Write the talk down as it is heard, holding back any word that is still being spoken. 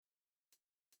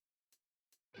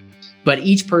But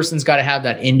each person's got to have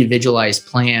that individualized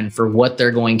plan for what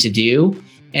they're going to do,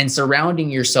 and surrounding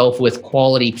yourself with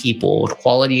quality people,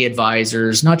 quality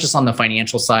advisors, not just on the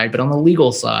financial side, but on the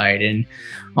legal side and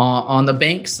on the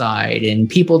bank side, and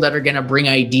people that are going to bring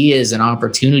ideas and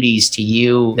opportunities to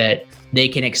you that they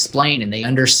can explain and they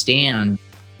understand.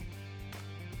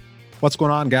 What's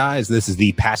going on, guys? This is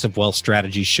the Passive Wealth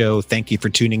Strategy Show. Thank you for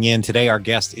tuning in. Today, our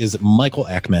guest is Michael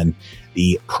Eckman,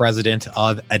 the president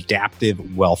of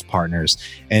Adaptive Wealth Partners.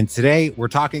 And today, we're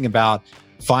talking about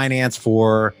finance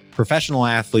for professional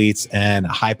athletes and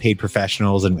high-paid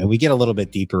professionals. And we get a little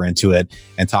bit deeper into it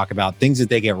and talk about things that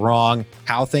they get wrong,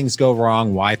 how things go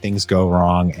wrong, why things go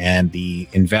wrong, and the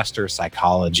investor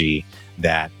psychology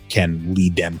that can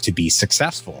lead them to be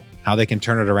successful, how they can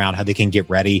turn it around, how they can get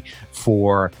ready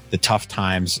for the tough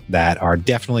times that are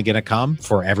definitely going to come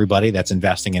for everybody that's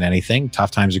investing in anything.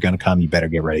 Tough times are going to come. You better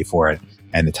get ready for it.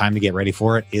 And the time to get ready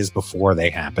for it is before they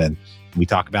happen. We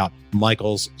talk about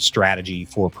Michael's strategy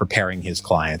for preparing his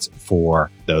clients for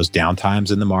those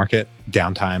downtimes in the market,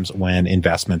 downtimes when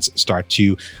investments start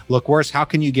to look worse. How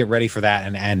can you get ready for that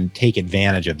and take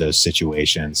advantage of those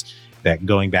situations? That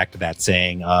going back to that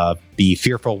saying, be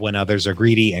fearful when others are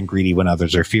greedy and greedy when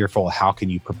others are fearful. How can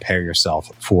you prepare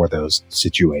yourself for those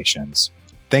situations?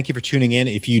 Thank you for tuning in.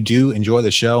 If you do enjoy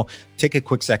the show, take a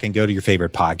quick second, go to your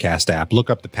favorite podcast app, look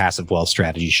up the Passive Wealth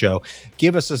Strategy Show,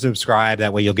 give us a subscribe.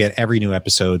 That way you'll get every new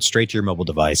episode straight to your mobile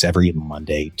device every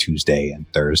Monday, Tuesday, and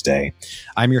Thursday.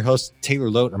 I'm your host, Taylor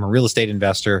Loht. I'm a real estate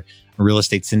investor, a real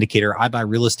estate syndicator. I buy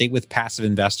real estate with passive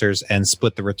investors and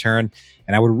split the return.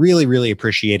 And I would really, really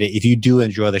appreciate it if you do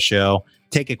enjoy the show.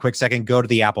 Take a quick second, go to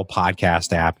the Apple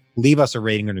Podcast app, leave us a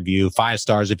rating and review, 5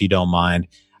 stars if you don't mind.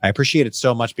 I appreciate it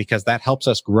so much because that helps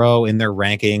us grow in their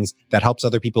rankings. That helps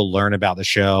other people learn about the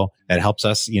show. That helps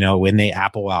us, in the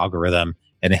Apple algorithm.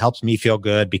 And it helps me feel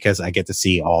good because I get to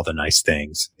see all the nice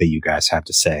things that you guys have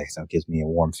to say. So it gives me a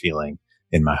warm feeling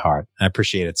in my heart. I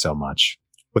appreciate it so much.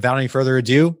 Without any further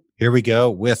ado, here we go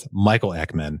with Michael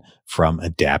Eckman from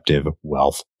Adaptive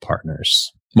Wealth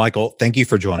Partners. Michael, thank you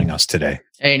for joining us today.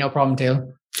 Hey, no problem,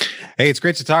 Taylor. Hey, it's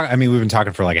great to talk. I mean, we've been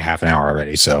talking for like a half an hour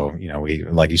already. So, we,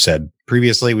 like you said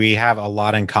previously, we have a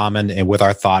lot in common with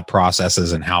our thought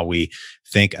processes and how we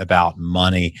think about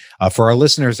money. For our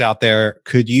listeners out there,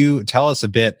 could you tell us a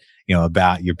bit,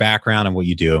 about your background and what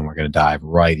you do? And we're going to dive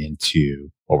right into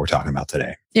what we're talking about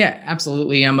today. Yeah,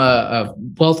 absolutely. I'm a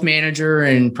wealth manager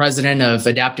and president of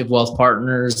Adaptive Wealth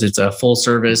Partners. It's a full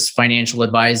service financial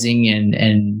advising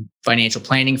and financial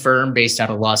planning firm based out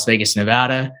of Las Vegas,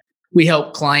 Nevada. We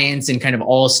help clients in kind of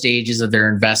all stages of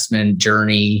their investment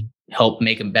journey, help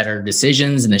make them better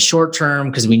decisions in the short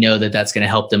term, because we know that that's going to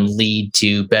help them lead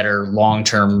to better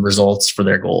long-term results for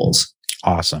their goals.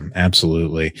 Awesome.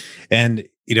 Absolutely. And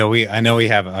I know we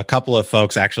have a couple of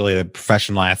folks, actually, the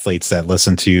professional athletes that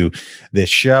listen to this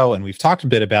show, and we've talked a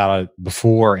bit about it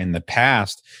before in the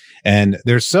past. And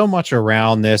there's so much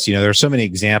around this. There's so many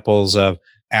examples of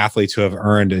athletes who have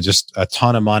earned just a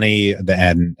ton of money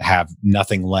and have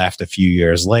nothing left a few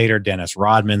years later. Dennis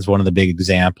Rodman's one of the big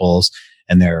examples.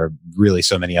 And there are really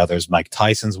so many others. Mike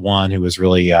Tyson's one who was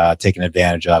really taken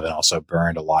advantage of and also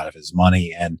burned a lot of his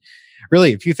money. And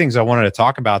really, a few things I wanted to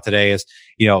talk about today is,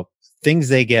 things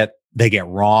they get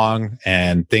wrong,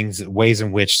 and ways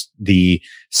in which the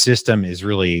system is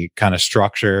really kind of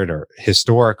structured or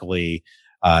historically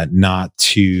not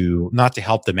to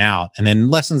help them out. And then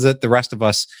lessons that the rest of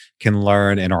us can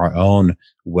learn in our own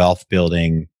wealth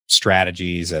building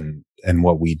strategies and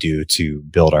what we do to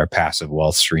build our passive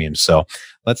wealth streams. So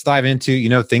let's dive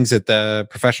into, things that the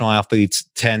professional athletes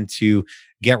tend to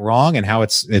get wrong and how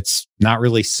it's not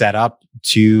really set up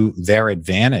to their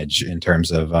advantage in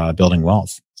terms of building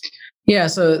wealth. Yeah.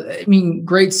 So,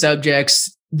 great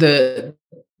subjects.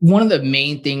 One of the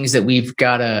main things that we've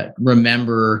got to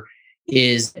remember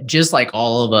is, just like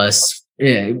all of us,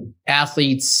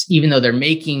 athletes, even though they're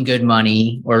making good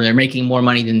money or they're making more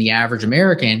money than the average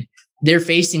American, they're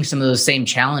facing some of those same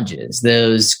challenges,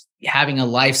 those having a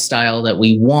lifestyle that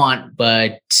we want,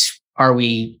 but are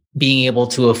we being able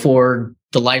to afford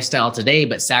the lifestyle today,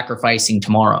 but sacrificing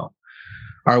tomorrow?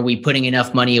 Are we putting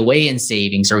enough money away in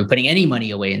savings? Are we putting any money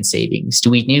away in savings?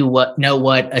 Do we know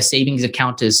what a savings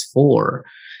account is for?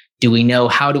 Do we know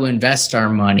how to invest our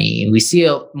money? And we see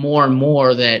more and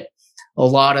more that a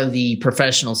lot of the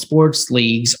professional sports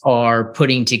leagues are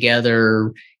putting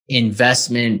together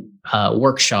investment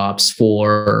workshops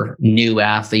for new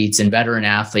athletes and veteran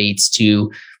athletes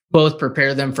to both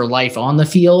prepare them for life on the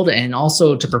field and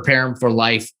also to prepare them for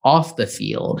life off the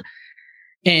field.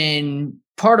 And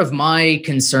part of my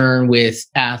concern with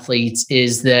athletes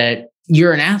is that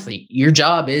you're an athlete. Your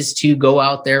job is to go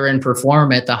out there and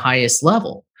perform at the highest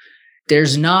level.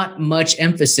 There's not much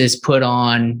emphasis put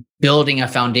on building a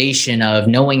foundation of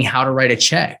knowing how to write a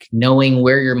check, knowing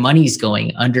where your money's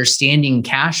going, understanding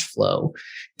cash flow.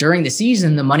 During the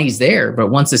season, the money's there, but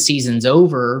once the season's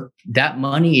over, that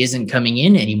money isn't coming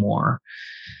in anymore.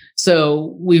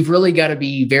 So we've really got to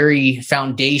be very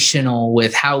foundational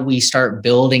with how we start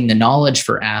building the knowledge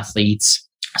for athletes,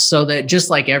 so that just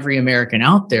like every American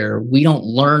out there, we don't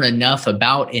learn enough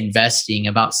about investing,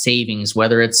 about savings,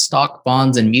 whether it's stock,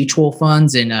 bonds, and mutual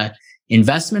funds in an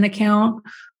investment account,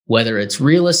 whether it's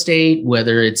real estate,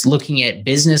 whether it's looking at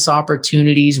business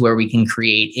opportunities where we can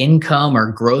create income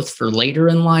or growth for later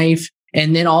in life.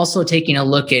 And then also taking a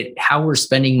look at how we're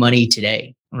spending money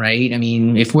today, right? I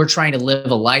mean, if we're trying to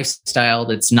live a lifestyle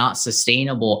that's not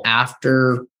sustainable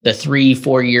after the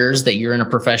 3-4 years that you're in a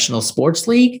professional sports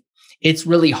league, it's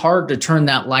really hard to turn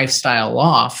that lifestyle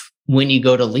off when you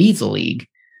go to leave the league.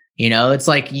 It's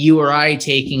like you or I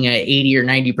taking a 80 or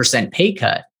 90% pay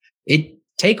cut. It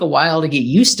take a while to get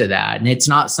used to that. And it's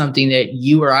not something that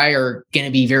you or I are going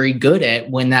to be very good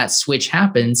at when that switch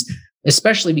happens,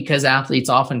 especially because athletes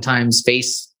oftentimes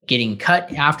face getting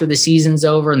cut after the season's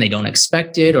over and they don't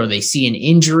expect it, or they see an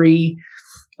injury,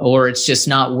 or it's just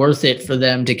not worth it for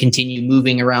them to continue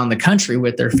moving around the country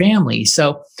with their family.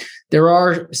 So there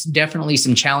are definitely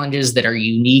some challenges that are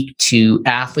unique to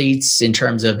athletes in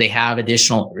terms of they have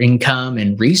additional income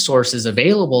and resources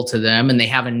available to them, and they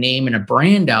have a name and a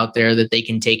brand out there that they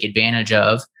can take advantage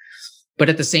of. But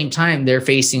at the same time, they're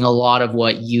facing a lot of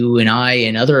what you and I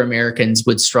and other Americans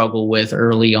would struggle with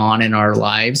early on in our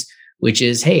lives, which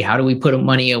is, hey, how do we put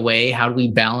money away? How do we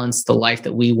balance the life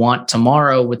that we want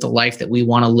tomorrow with the life that we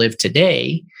want to live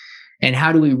today? And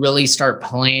how do we really start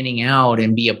planning out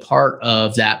and be a part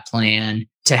of that plan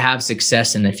to have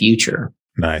success in the future?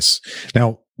 Nice.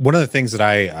 Now, one of the things that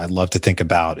I love to think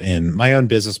about in my own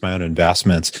business, my own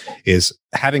investments, is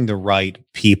having the right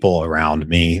people around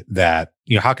me that,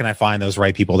 how can I find those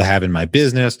right people to have in my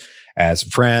business as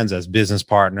friends, as business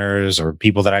partners, or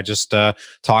people that I just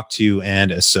talk to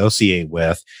and associate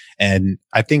with? And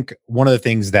I think one of the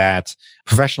things that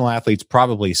professional athletes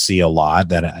probably see a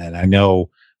lot, and I know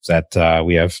that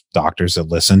we have doctors that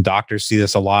listen. Doctors see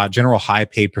this a lot. General high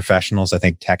paid professionals, I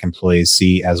think tech employees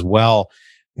see as well.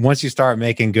 Once you start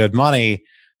making good money,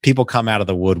 people come out of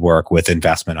the woodwork with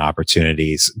investment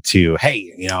opportunities to,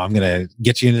 hey, I'm going to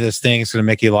get you into this thing. It's going to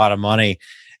make you a lot of money.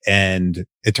 And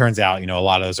it turns out, a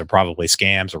lot of those are probably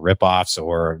scams or ripoffs,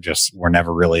 or just were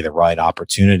never really the right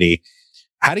opportunity.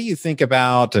 How do you think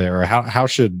about, or how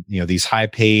should, these high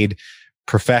paid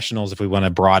professionals, if we want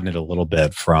to broaden it a little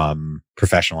bit from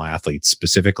professional athletes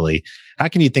specifically, how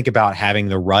can you think about having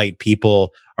the right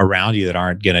people around you that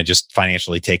aren't going to just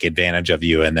financially take advantage of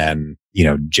you and then,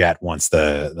 jet once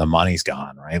the money's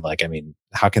gone, right?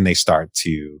 How can they start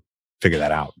to figure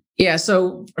that out? Yeah.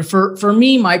 So for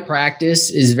me, my practice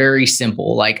is very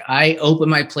simple. Like, I open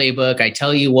my playbook, I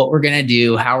tell you what we're going to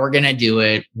do, how we're going to do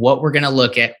it, what we're going to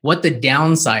look at, what the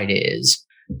downside is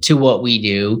to what we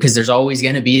do, because there's always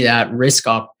going to be that risk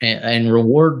and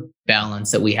reward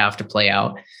balance that we have to play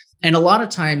out. And a lot of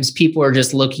times people are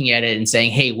just looking at it and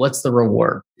saying, hey, what's the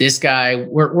reward? This guy,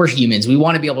 we're humans. We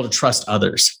want to be able to trust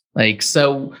others.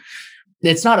 So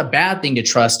it's not a bad thing to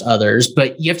trust others,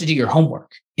 but you have to do your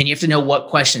homework and you have to know what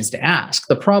questions to ask.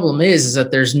 The problem is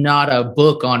that there's not a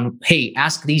book on, hey,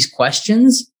 ask these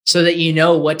questions so that you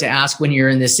know what to ask when you're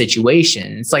in this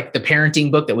situation. It's like the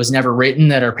parenting book that was never written,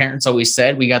 that our parents always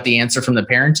said, we got the answer from the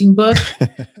parenting book.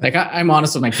 I'm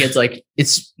honest with my kids,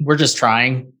 we're just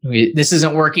trying. This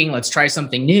isn't working. Let's try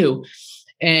something new.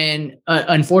 And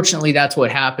unfortunately, that's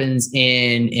what happens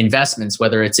in investments,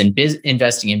 whether it's in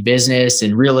investing in business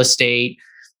and real estate.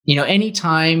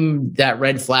 Anytime that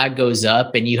red flag goes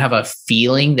up and you have a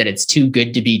feeling that it's too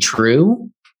good to be true,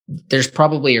 there's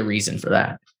probably a reason for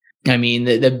that. I mean,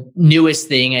 the newest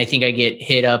thing I think I get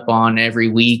hit up on every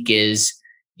week is,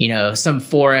 some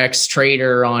Forex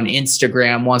trader on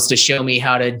Instagram wants to show me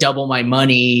how to double my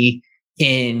money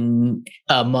in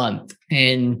a month.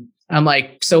 And I'm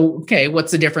like, so, okay,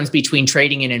 what's the difference between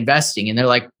trading and investing? And they're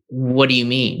like, what do you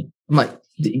mean? I'm like,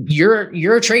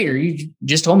 you're a trader. You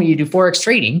just told me you do Forex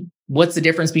trading. What's the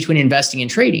difference between investing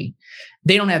and trading?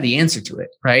 They don't have the answer to it,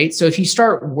 right? So if you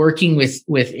start working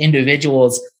with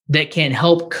individuals that can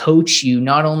help coach you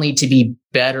not only to be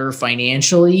better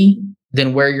financially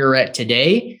than where you're at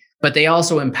today, but they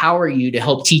also empower you to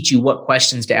help teach you what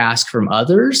questions to ask from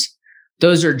others,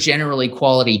 those are generally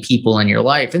quality people in your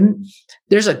life. And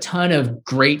there's a ton of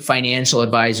great financial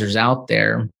advisors out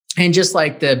there. And just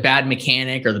like the bad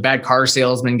mechanic or the bad car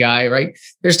salesman guy, right?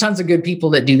 There's tons of good people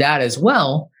that do that as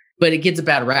well, but it gets a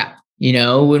bad rap.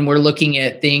 When we're looking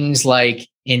at things like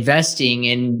investing,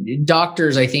 and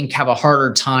doctors, I think, have a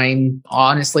harder time,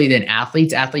 honestly, than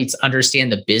athletes. Athletes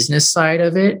understand the business side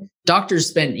of it. Doctors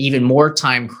spend even more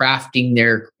time crafting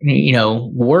their,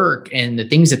 work and the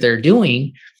things that they're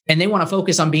doing, and they want to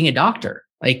focus on being a doctor.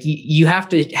 Like you have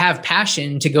to have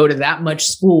passion to go to that much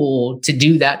school to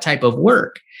do that type of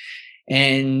work.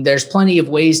 And there's plenty of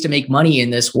ways to make money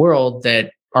in this world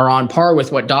that are on par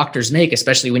with what doctors make,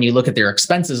 especially when you look at their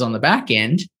expenses on the back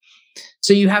end.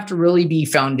 So you have to really be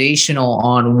foundational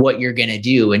on what you're going to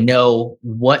do and know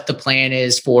what the plan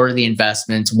is for the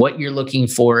investments, what you're looking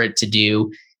for it to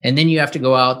do. And then you have to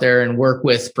go out there and work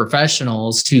with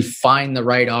professionals to find the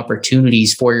right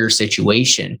opportunities for your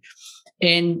situation.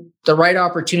 And the right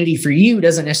opportunity for you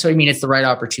doesn't necessarily mean it's the right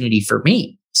opportunity for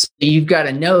me. So you've got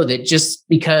to know that just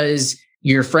because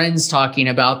your friend's talking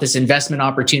about this investment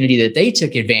opportunity that they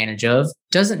took advantage of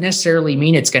doesn't necessarily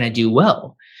mean it's going to do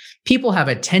well. People have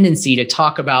a tendency to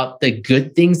talk about the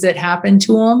good things that happen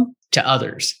to them to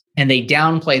others, and they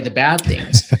downplay the bad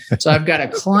things. So I've got a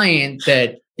client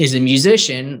that is a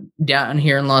musician down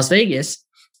here in Las Vegas,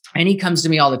 and he comes to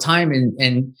me all the time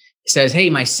and says, "Hey,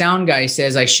 my sound guy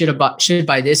says I should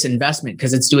buy this investment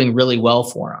because it's doing really well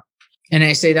for him." And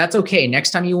I say, "That's okay. Next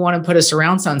time you want to put a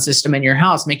surround sound system in your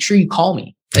house, make sure you call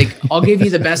me. Like, I'll give you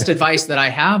the best advice that I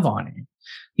have on it.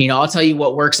 I'll tell you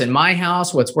what works in my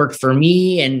house, what's worked for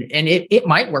me, and it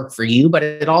might work for you, but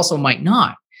it also might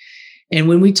not." And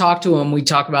when we talk to him, we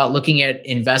talk about looking at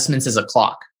investments as a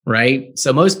clock, right?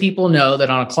 So most people know that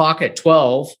on a clock at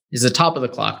 12 is the top of the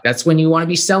clock. That's when you want to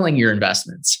be selling your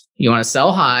investments. You want to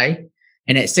sell high.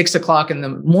 And at 6 o'clock in the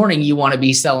morning, you want to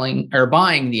be selling or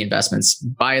buying the investments,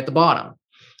 buy at the bottom,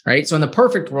 right? So in the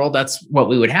perfect world, that's what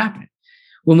would happen.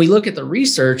 When we look at the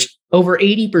research, over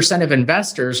 80% of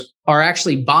investors are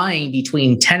actually buying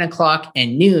between 10 o'clock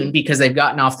and noon because they've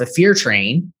gotten off the fear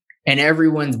train, and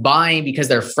everyone's buying because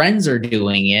their friends are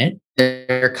doing it.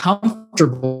 They're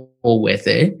comfortable with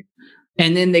it.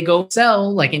 And then they go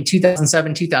sell, like in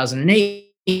 2007, 2008,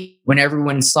 when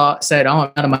everyone said, "Oh,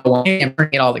 I'm out of my way, I'm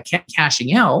bringing all the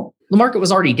cashing out," the market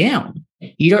was already down.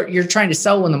 You're trying to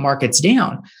sell when the market's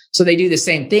down. So they do the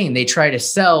same thing. They try to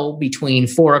sell between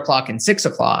 4 o'clock and 6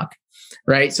 o'clock,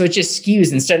 right? So it just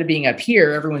skews. Instead of being up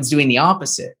here, everyone's doing the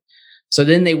opposite. So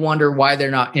then they wonder why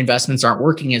investments aren't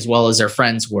working as well as their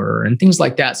friends were and things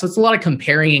like that. So it's a lot of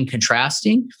comparing and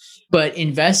contrasting. But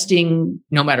investing,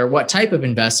 no matter what type of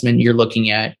investment you're looking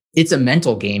at, it's a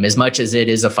mental game as much as it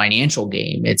is a financial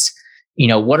game. It's,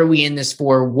 what are we in this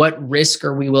for? What risk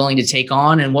are we willing to take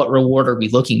on? And what reward are we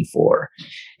looking for?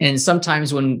 And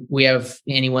sometimes when we have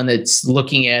anyone that's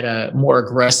looking at a more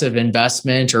aggressive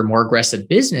investment or more aggressive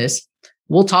business,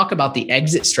 we'll talk about the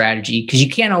exit strategy, because you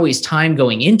can't always time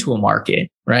going into a market,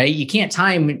 right? You can't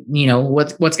time,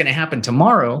 what's going to happen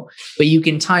tomorrow, but you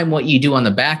can time what you do on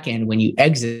the back end when you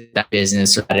exit that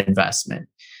business or that investment.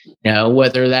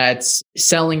 Whether that's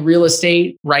selling real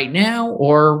estate right now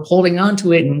or holding on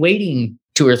to it and waiting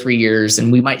 2 or 3 years,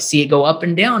 and we might see it go up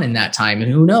and down in that time,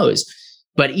 and who knows?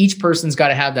 But each person's got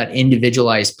to have that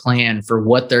individualized plan for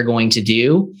what they're going to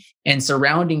do, and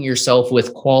surrounding yourself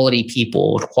with quality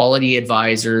people, quality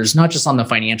advisors, not just on the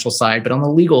financial side, but on the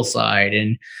legal side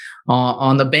and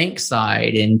on the bank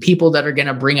side, and people that are going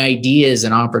to bring ideas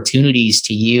and opportunities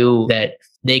to you that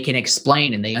they can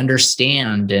explain and they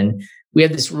understand. And we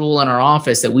have this rule in our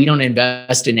office that we don't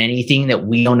invest in anything that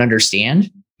we don't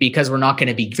understand, because we're not going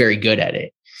to be very good at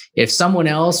it. If someone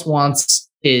else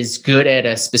is good at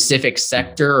a specific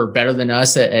sector or better than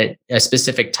us at a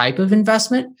specific type of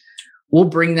investment, we'll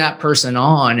bring that person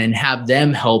on and have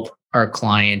them help our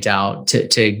client out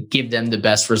to give them the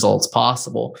best results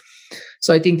possible.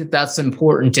 So I think that that's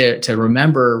important to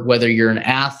remember, whether you're an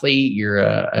athlete, you're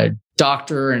a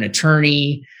doctor, an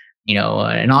attorney,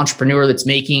 an entrepreneur that's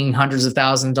making hundreds of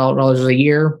thousands of dollars a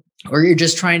year, or you're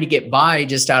just trying to get by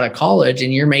just out of college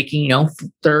and you're making,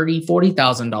 $30,000,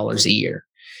 $40,000 a year.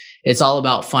 It's all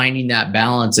about finding that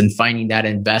balance and finding that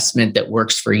investment that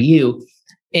works for you.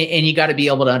 And you got to be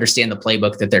able to understand the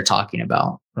playbook that they're talking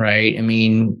about, right? I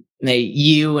mean,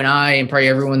 you and I, and probably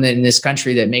everyone in this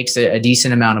country that makes a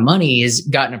decent amount of money has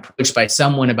gotten approached by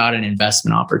someone about an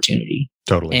investment opportunity.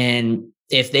 Totally. And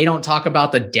if they don't talk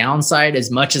about the downside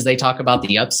as much as they talk about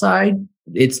the upside,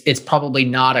 it's probably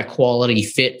not a quality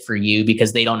fit for you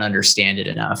because they don't understand it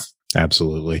enough.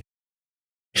 Absolutely.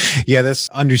 Yeah, this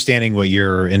understanding what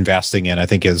you're investing in, I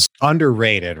think, is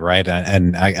underrated, right?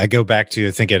 And I go back to,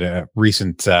 I think, a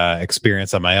recent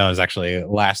experience on my own. It was actually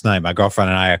last night. My girlfriend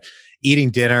and I eating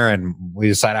dinner and we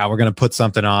decide, we're going to put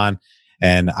something on.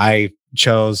 And I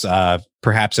chose,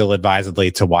 perhaps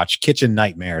ill-advisedly, to watch Kitchen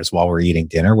Nightmares while we're eating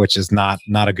dinner, which is not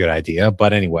a good idea.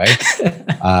 But anyway,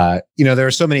 there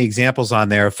are so many examples on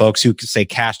there of folks who say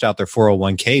cashed out their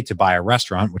 401k to buy a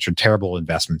restaurant, which are terrible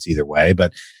investments either way.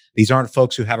 But these aren't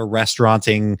folks who have a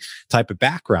restauranting type of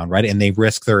background, right? And they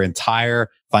risk their entire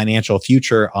financial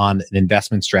future on an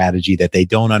investment strategy that they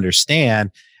don't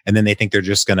understand. And then they think they're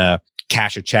just going to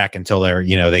cash a check until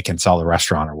they can sell the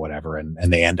restaurant or whatever.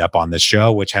 And they end up on this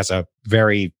show, which has a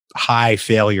very high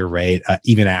failure rate,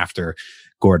 even after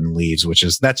Gordon leaves,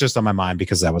 that's just on my mind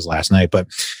because that was last night. But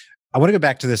I want to go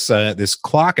back to this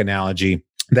clock analogy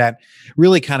that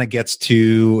really kind of gets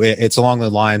to, it's along the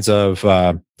lines of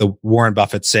the Warren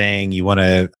Buffett saying, you want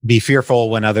to be fearful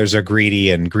when others are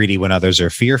greedy and greedy when others are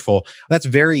fearful. That's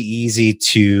very easy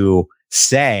to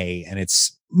say, and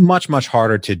it's much, much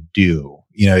harder to do.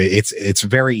 It's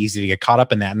very easy to get caught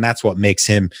up in that. And that's what makes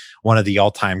him one of the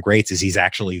all-time greats, is he's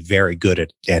actually very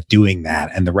good at doing that.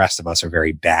 And the rest of us are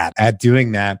very bad at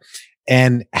doing that.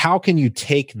 And how can you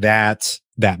take that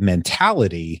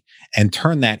mentality and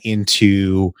turn that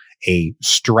into a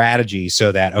strategy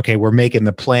so that, okay, we're making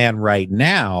the plan right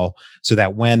now so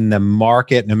that when the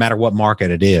market, no matter what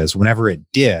market it is, whenever it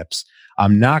dips,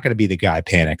 I'm not going to be the guy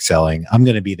panic selling. I'm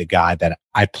going to be the guy that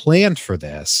I planned for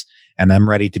this, and I'm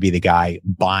ready to be the guy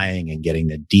buying and getting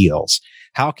the deals.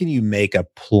 How can you make a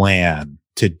plan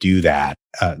to do that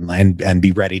and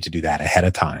be ready to do that ahead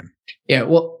of time? Yeah,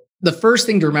 well, the first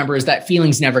thing to remember is that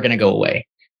feeling's never going to go away.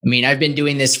 I mean, I've been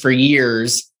doing this for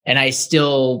years and I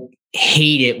still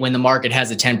hate it when the market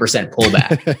has a 10%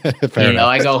 pullback.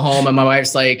 I go home and my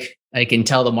wife's like, I can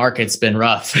tell the market's been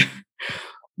rough.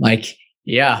 Like,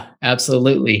 yeah,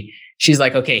 absolutely. She's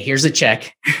like, okay, here's a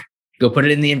check. Go put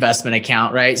it in the investment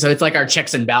account, right? So it's like our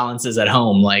checks and balances at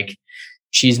home. Like,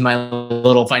 she's my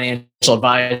little financial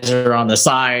advisor on the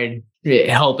side,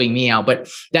 helping me out. But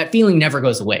that feeling never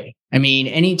goes away. I mean,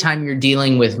 anytime you're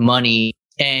dealing with money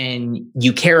and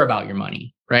you care about your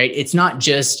money, right? It's not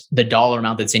just the dollar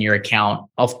amount that's in your account.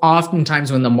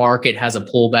 Oftentimes when the market has a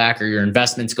pullback or your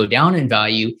investments go down in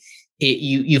value,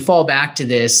 you fall back to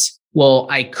this, well,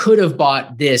 I could have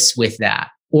bought this with that,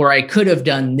 or I could have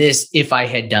done this if I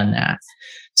had done that.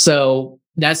 So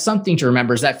that's something to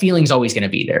remember, is that feeling's always going to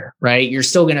be there, right? You're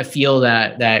still going to feel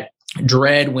that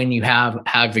dread when you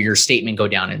have your statement go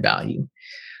down in value.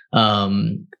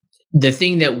 The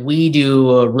thing that we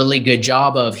do a really good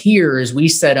job of here is we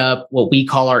set up what we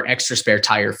call our extra spare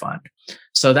tire fund.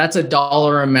 So that's a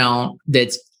dollar amount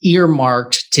that's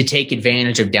earmarked to take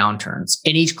advantage of downturns.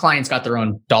 And each client's got their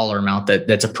own dollar amount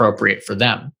that's appropriate for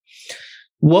them.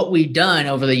 What we've done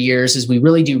over the years is we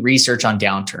really do research on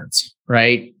downturns,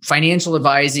 right? Financial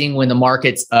advising, when the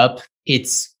market's up,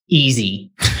 it's easy.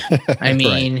 I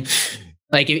mean, right.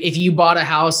 Like if you bought a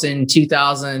house in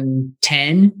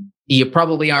 2010, you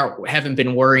probably haven't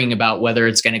been worrying about whether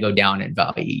it's going to go down in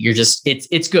value. You're just,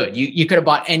 it's good. You could have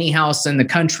bought any house in the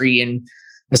country, and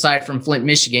aside from Flint,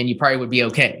 Michigan, you probably would be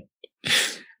okay.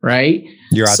 Right?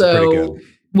 You're out pretty good.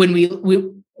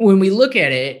 When we look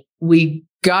at it, we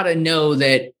got to know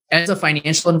that as a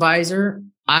financial advisor,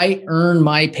 I earn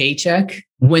my paycheck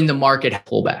when the market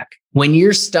pull back. When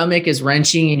your stomach is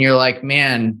wrenching and you're like,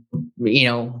 man,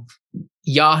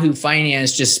 Yahoo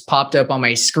Finance just popped up on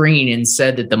my screen and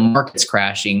said that the market's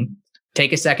crashing.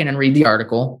 Take a second and read the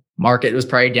article. Market was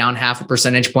probably down 0.5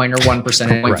 percentage point or 1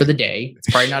 percentage point right. for the day. It's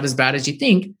probably not as bad as you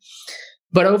think.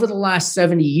 But over the last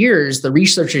 70 years, the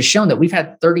research has shown that we've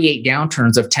had 38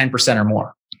 downturns of 10% or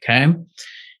more. Okay.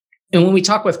 And when we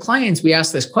talk with clients, we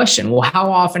ask this question, well,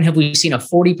 how often have we seen a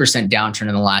 40% downturn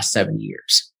in the last 70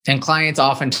 years? And clients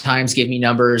oftentimes give me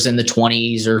numbers in the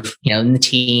 20s or in the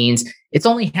teens. It's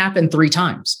only happened 3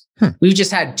 times. We've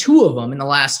just had 2 of them in the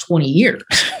last 20 years.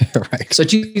 Right. So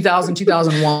 2000,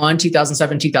 2001,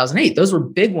 2007, 2008, those were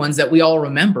big ones that we all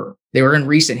remember. They were in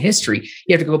recent history.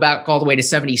 You have to go back all the way to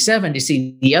 77 to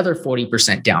see the other 40%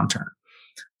 downturn.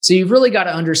 So you've really got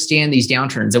to understand these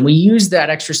downturns. And we use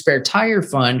that extra spare tire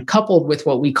fund coupled with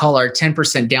what we call our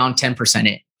 10% down, 10%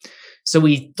 in. So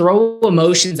we throw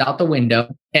emotions out the window.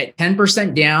 At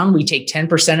 10% down, we take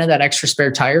 10% of that extra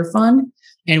spare tire fund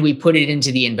and we put it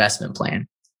into the investment plan,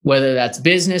 whether that's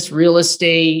business, real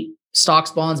estate,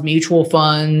 stocks, bonds, mutual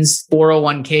funds,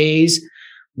 401ks.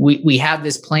 We have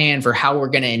this plan for how we're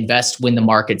going to invest when the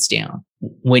market's down.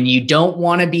 When you don't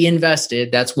want to be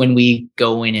invested, that's when we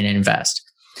go in and invest.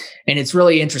 And it's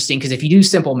really interesting because if you do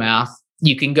simple math,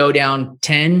 you can go down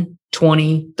 10,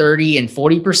 20, 30, and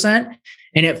 40%.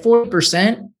 And at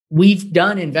 40%, we've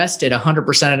invested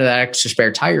 100% of that extra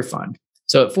spare tire fund.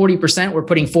 So at 40%, we're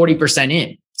putting 40%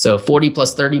 in. So 40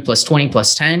 plus 30 plus 20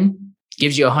 plus 10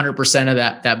 gives you 100% of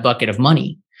that bucket of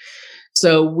money.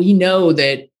 So we know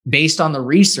that based on the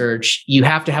research, you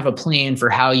have to have a plan for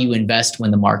how you invest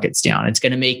when the market's down. It's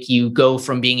going to make you go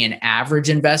from being an average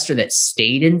investor that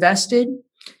stayed invested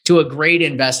to a great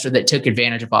investor that took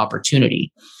advantage of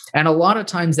opportunity. And a lot of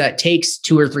times that takes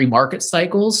 2 or 3 market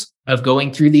cycles of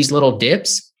going through these little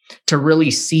dips to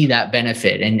really see that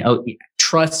benefit and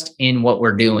trust in what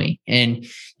we're doing. And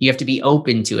you have to be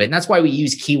open to it. And that's why we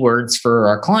use keywords for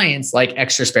our clients like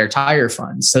extra spare tire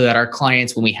funds, so that our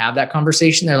clients, when we have that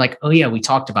conversation, they're like, oh yeah, we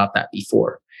talked about that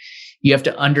before. You have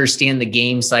to understand the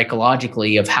game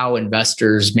psychologically of how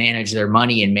investors manage their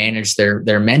money and manage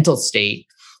their mental state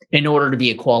in order to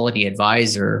be a quality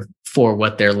advisor for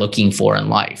what they're looking for in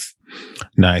life.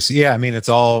 Nice. Yeah. I mean, it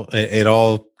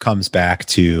all comes back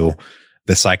to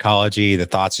the psychology, the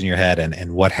thoughts in your head,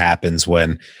 and what happens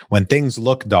when things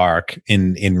look dark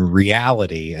in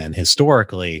reality and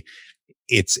historically.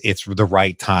 It's the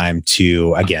right time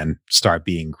to, again, start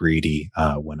being greedy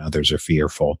when others are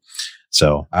fearful.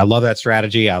 So I love that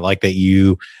strategy. I like that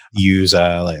you use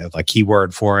a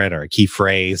keyword for it or a key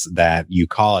phrase that you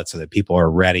call it so that people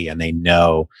are ready and they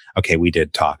know, okay, we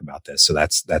did talk about this. So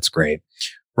that's great.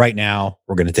 Right now,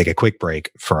 we're going to take a quick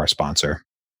break for our sponsor.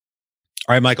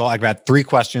 All right, Michael, I've got 3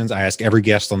 questions I ask every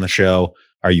guest on the show.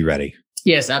 Are you ready?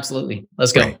 Yes, absolutely.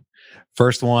 Let's go.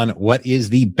 First one, what is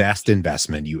the best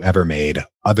investment you ever made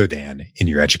other than in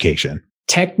your education?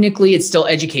 Technically, it's still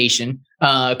education.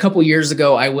 A couple of years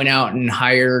ago, I went out and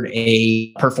hired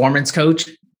a performance coach.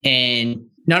 And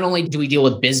not only do we deal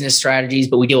with business strategies,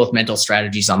 but we deal with mental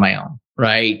strategies on my own,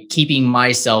 right? Keeping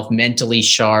myself mentally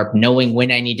sharp, knowing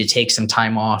when I need to take some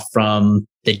time off from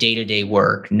the day-to-day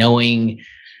work, knowing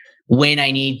when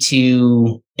I need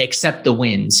to accept the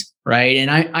wins, right? And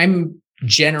I'm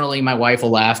generally, my wife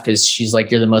will laugh because she's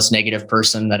like, you're the most negative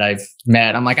person that I've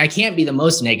met. I'm like, I can't be the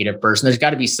most negative person. There's got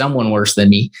to be someone worse than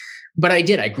me. But I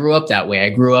did. I grew up that way.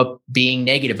 I grew up being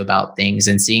negative about things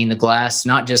and seeing the glass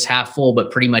not just half full, but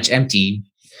pretty much empty.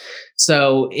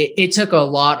 So it took a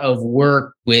lot of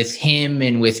work with him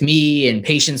and with me and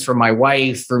patience from my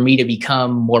wife for me to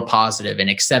become more positive and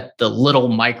accept the little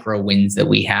micro wins that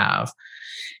we have.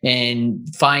 And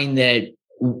find that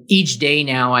each day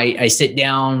now I sit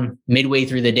down midway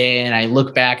through the day and I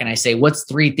look back and I say, what's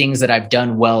 3 things that I've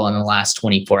done well in the last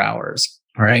 24 hours?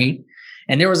 All right.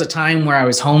 And there was a time where I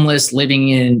was homeless, living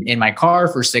in my car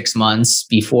for 6 months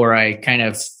before I kind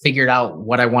of figured out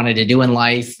what I wanted to do in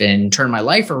life and turn my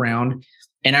life around.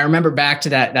 And I remember back to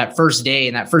that first day,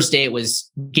 and that first day it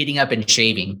was getting up and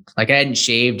shaving. Like I hadn't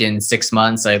shaved in 6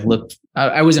 months.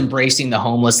 I was embracing the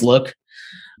homeless look.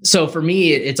 So for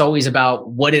me, it's always about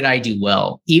what did I do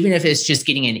well, even if it's just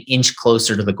getting an inch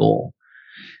closer to the goal.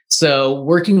 So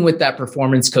working with that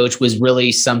performance coach was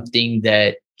really something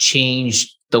that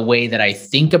changed the way that I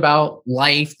think about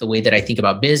life, the way that I think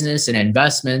about business and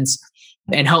investments,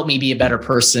 and helped me be a better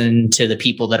person to the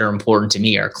people that are important to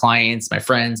me, our clients, my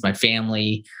friends, my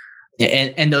family,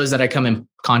 and those that I come in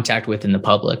contact with in the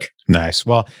public. Nice.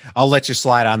 Well, I'll let you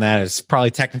slide on that. It's probably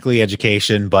technically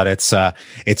education, but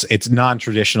it's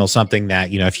non-traditional. Something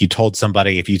that, if you told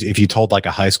somebody, if you told like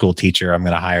a high school teacher, I'm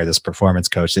going to hire this performance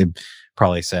coach, they'd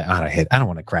probably say, I don't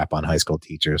want to crap on high school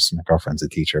teachers. My girlfriend's a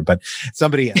teacher, but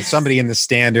somebody in the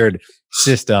standard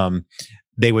system,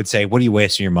 they would say, what are you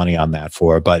wasting your money on that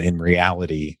for? But in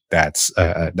reality, that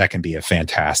can be a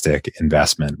fantastic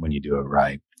investment when you do it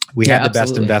right. We had the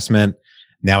best investment.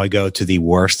 Now we go to the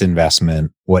worst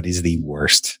investment. What is the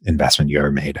worst investment you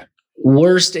ever made?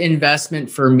 Worst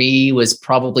investment for me was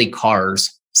probably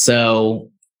cars. So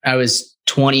I was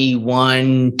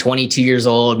 21, 22 years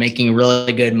old, making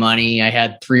really good money. I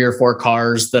had 3 or 4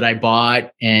 cars that I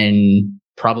bought and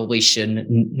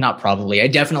I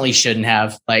definitely shouldn't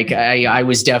have. Like I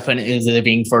was definitely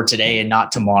living for today and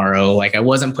not tomorrow. Like I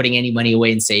wasn't putting any money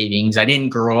away in savings. I didn't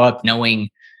grow up knowing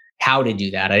how to do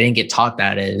that. I didn't get taught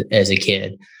that as a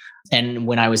kid. And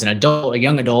when I was a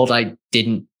young adult, I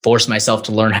didn't force myself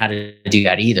to learn how to do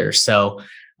that either. So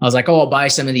I was like, I'll buy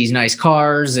some of these nice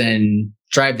cars and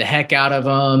drive the heck out of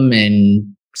them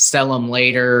and sell them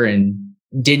later, and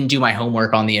didn't do my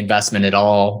homework on the investment at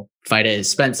all. If I'd have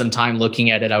spent some time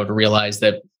looking at it, I would realize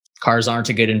that cars aren't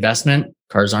a good investment.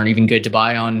 Cars aren't even good to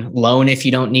buy on loan if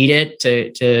you don't need it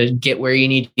to get where you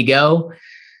need to go.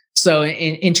 So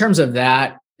in terms of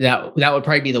that would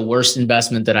probably be the worst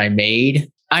investment that I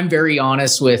made. I'm very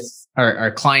honest with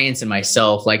our clients and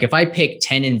myself. Like if I pick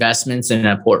 10 investments in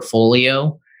a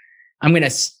portfolio, I'm going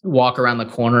to walk around the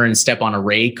corner and step on a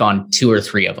rake on 2 or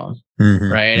 3 of them.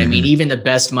 Mm-hmm, right. Mm-hmm. I mean, even the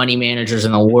best money managers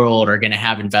in the world are going to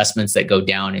have investments that go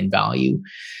down in value.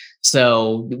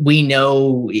 So we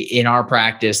know in our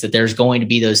practice that there's going to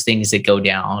be those things that go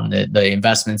down, the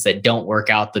investments that don't work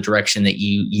out the direction that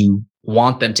you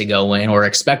want them to go in or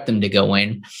expect them to go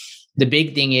in. The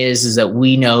big thing is that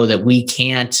we know that we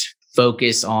can't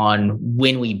focus on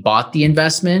when we bought the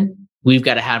investment. We've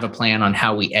got to have a plan on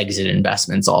how we exit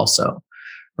investments also,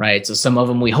 right? So some of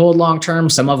them we hold long-term,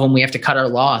 some of them we have to cut our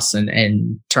loss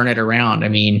and turn it around. I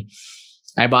mean,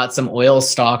 I bought some oil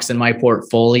stocks in my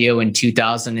portfolio in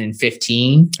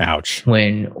 2015. Ouch.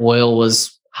 When oil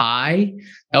was high.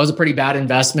 That was a pretty bad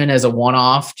investment as a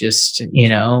one-off. Just, it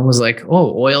was like,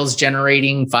 oh, oil's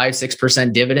generating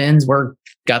 5-6% dividends. We're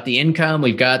got the income.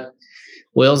 We've got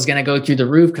oil's going to go through the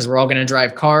roof because we're all going to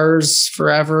drive cars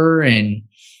forever. And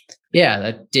yeah,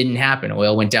 that didn't happen.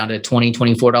 Oil went down to $20,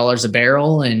 $24 a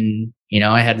barrel. And,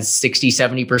 I had a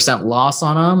 60-70% loss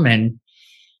on them. And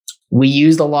we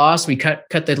used the loss. We cut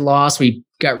the loss. We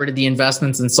got rid of the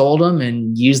investments and sold them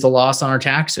and used the loss on our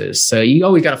taxes. So you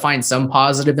always got to find some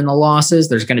positive in the losses.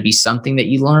 There's going to be something that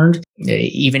you learned.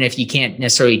 Even if you can't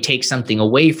necessarily take something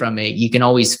away from it, you can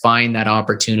always find that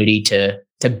opportunity to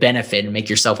benefit and make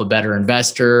yourself a better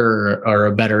investor or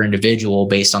a better individual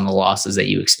based on the losses that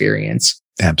you experience.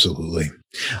 Absolutely.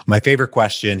 My favorite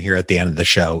question here at the end of the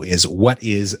show is, what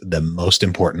is the most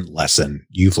important lesson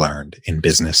you've learned in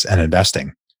business and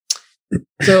investing?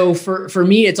 So for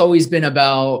me, it's always been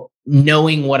about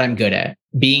knowing what I'm good at,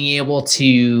 being able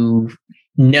to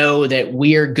know that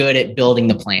we are good at building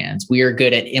the plans. We are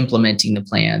good at implementing the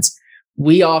plans.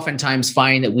 We oftentimes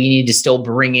find that we need to still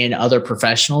bring in other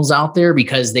professionals out there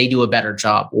because they do a better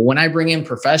job. Well, when I bring in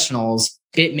professionals,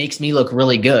 it makes me look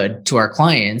really good to our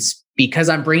clients because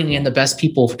I'm bringing in the best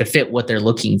people to fit what they're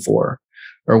looking for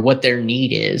or what their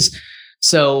need is.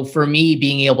 So for me,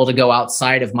 being able to go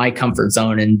outside of my comfort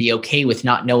zone and be okay with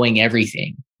not knowing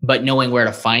everything, but knowing where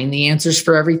to find the answers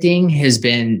for everything has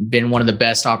been one of the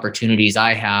best opportunities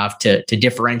I have to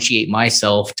differentiate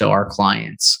myself to our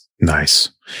clients. Nice.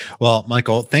 Well,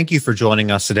 Michael, thank you for joining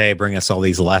us today, bringing us all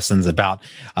these lessons about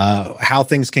how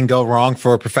things can go wrong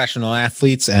for professional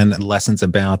athletes and lessons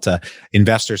about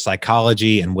investor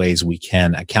psychology and ways we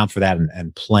can account for that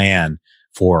and plan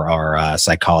for our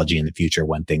psychology in the future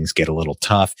when things get a little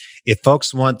tough. If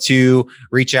folks want to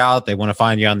reach out, they want to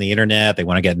find you on the internet, they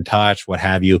want to get in touch, what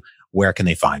have you, where can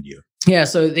they find you? Yeah,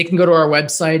 so they can go to our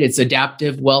website. It's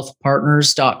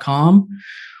adaptivewealthpartners.com,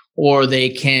 or they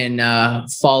can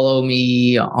follow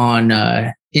me on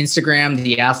Instagram,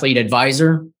 The Athlete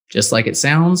Advisor, just like it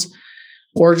sounds,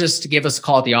 or just give us a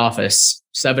call at the office,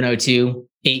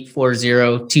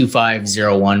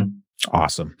 702-840-2501.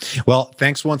 Awesome. Well,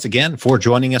 thanks once again for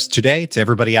joining us today. To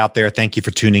everybody out there, thank you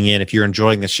for tuning in. If you're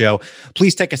enjoying the show,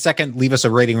 please take a second, leave us a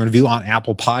rating and review on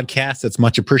Apple Podcasts. It's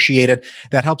much appreciated.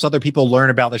 That helps other people learn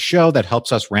about the show. That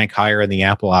helps us rank higher in the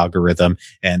Apple algorithm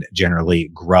and generally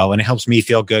grow. And it helps me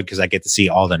feel good because I get to see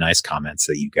all the nice comments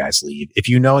that you guys leave. If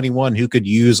you know anyone who could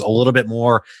use a little bit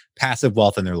more passive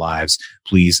wealth in their lives,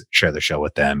 please share the show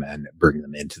with them and bring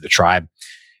them into the tribe.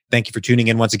 Thank you for tuning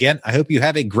in once again. I hope you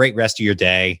have a great rest of your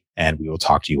day, and we will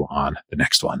talk to you on the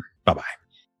next one. Bye-bye.